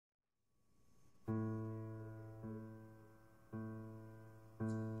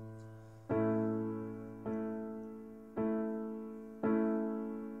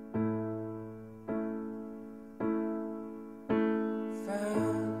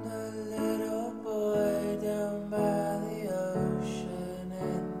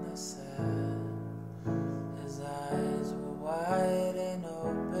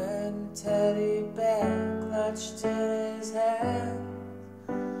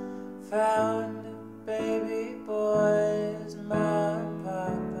found a baby boy. His mom and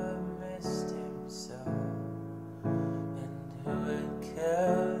papa missed him so. And who had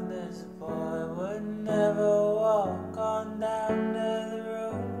killed this boy would never walk on down to the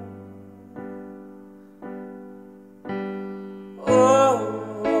road.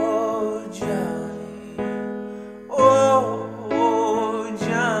 Oh, Johnny, oh,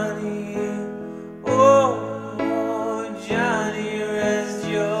 Johnny, oh, Johnny, rest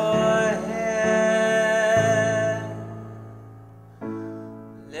your head.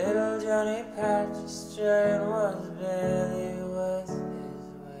 Little Johnny Pontchartrain was barely worth his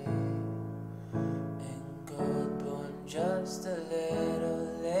weight in gold, born just a little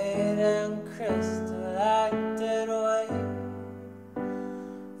late and crystallized away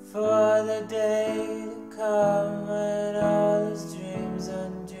for the day to come when all his dreams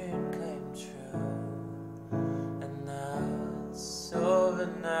undreamed came true. And now it's over,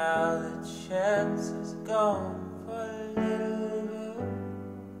 now the chance is gone for little Boo.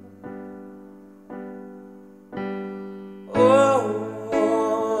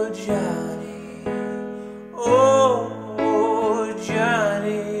 Oh, Johnny, oh,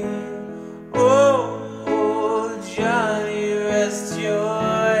 Johnny, oh, Johnny, rest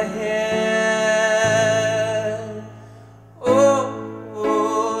your head. Oh,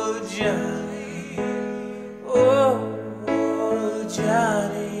 Johnny, oh,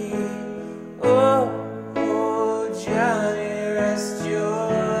 Johnny, oh.